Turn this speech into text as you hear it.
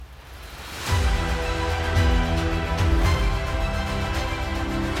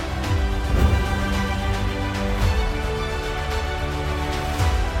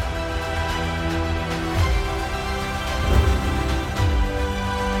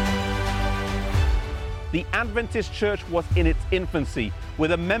The Adventist church was in its infancy,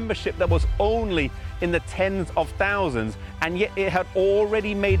 with a membership that was only in the tens of thousands, and yet it had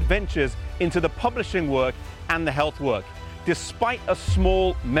already made ventures into the publishing work and the health work. Despite a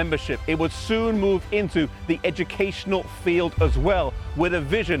small membership, it would soon move into the educational field as well, with a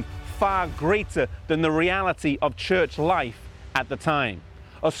vision far greater than the reality of church life at the time.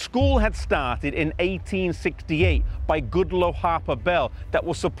 A school had started in 1868 by Goodloe Harper Bell that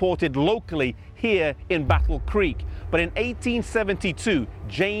was supported locally here in Battle Creek. But in 1872,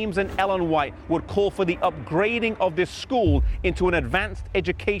 James and Ellen White would call for the upgrading of this school into an advanced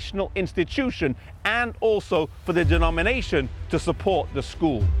educational institution, and also for the denomination to support the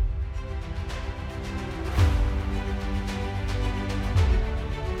school.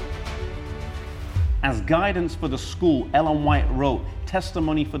 As guidance for the school, Ellen White wrote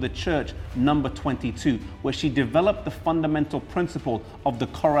Testimony for the Church, number 22, where she developed the fundamental principle of the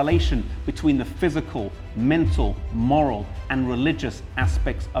correlation between the physical, mental, moral, and religious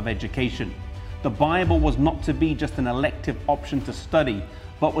aspects of education. The Bible was not to be just an elective option to study,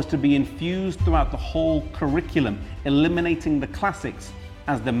 but was to be infused throughout the whole curriculum, eliminating the classics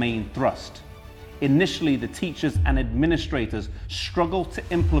as the main thrust. Initially, the teachers and administrators struggled to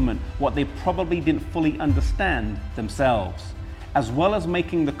implement what they probably didn't fully understand themselves. As well as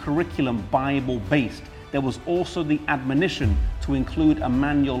making the curriculum Bible-based, there was also the admonition to include a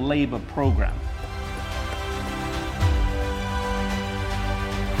manual labor program.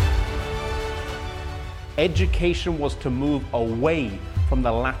 Education was to move away from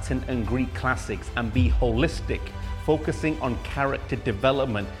the Latin and Greek classics and be holistic, focusing on character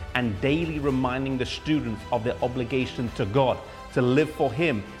development and daily reminding the students of their obligation to God, to live for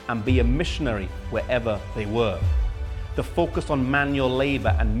Him and be a missionary wherever they were. The focus on manual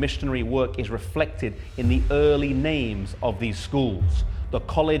labor and missionary work is reflected in the early names of these schools: the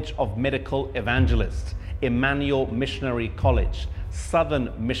College of Medical Evangelists, Emmanuel Missionary College,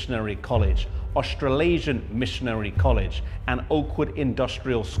 Southern Missionary College, Australasian Missionary College, and Oakwood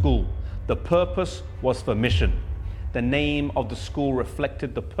Industrial School. The purpose was for mission. The name of the school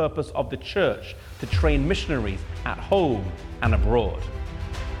reflected the purpose of the church to train missionaries at home and abroad.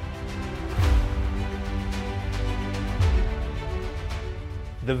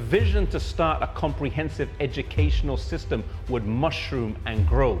 The vision to start a comprehensive educational system would mushroom and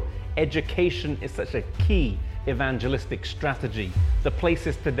grow. Education is such a key evangelistic strategy. The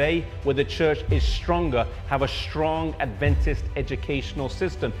places today where the church is stronger have a strong Adventist educational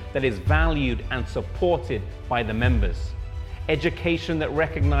system that is valued and supported by the members. Education that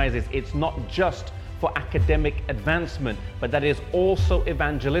recognizes it's not just for academic advancement, but that is also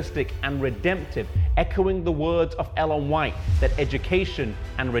evangelistic and redemptive, echoing the words of Ellen White that education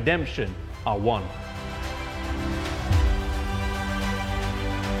and redemption are one.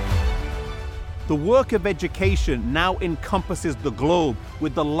 The work of education now encompasses the globe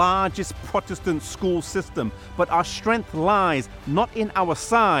with the largest Protestant school system, but our strength lies not in our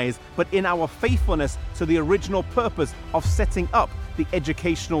size, but in our faithfulness to the original purpose of setting up the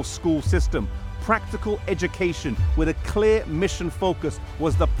educational school system. Practical education with a clear mission focus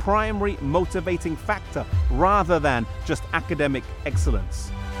was the primary motivating factor rather than just academic excellence.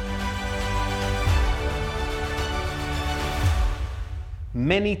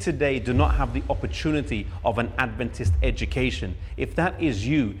 Many today do not have the opportunity of an Adventist education. If that is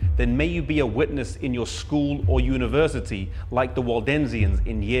you, then may you be a witness in your school or university like the Waldensians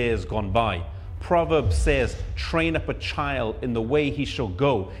in years gone by. Proverbs says, "Train up a child in the way he shall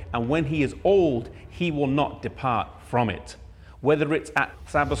go, and when he is old, he will not depart from it." Whether it's at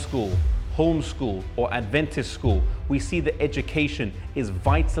Sabbath school, homeschool, or Adventist school, we see that education is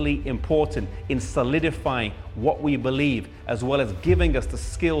vitally important in solidifying what we believe, as well as giving us the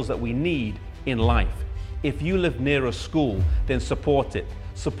skills that we need in life. If you live near a school, then support it.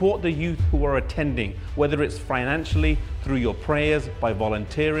 Support the youth who are attending, whether it's financially, through your prayers, by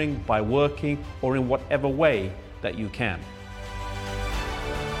volunteering, by working, or in whatever way that you can.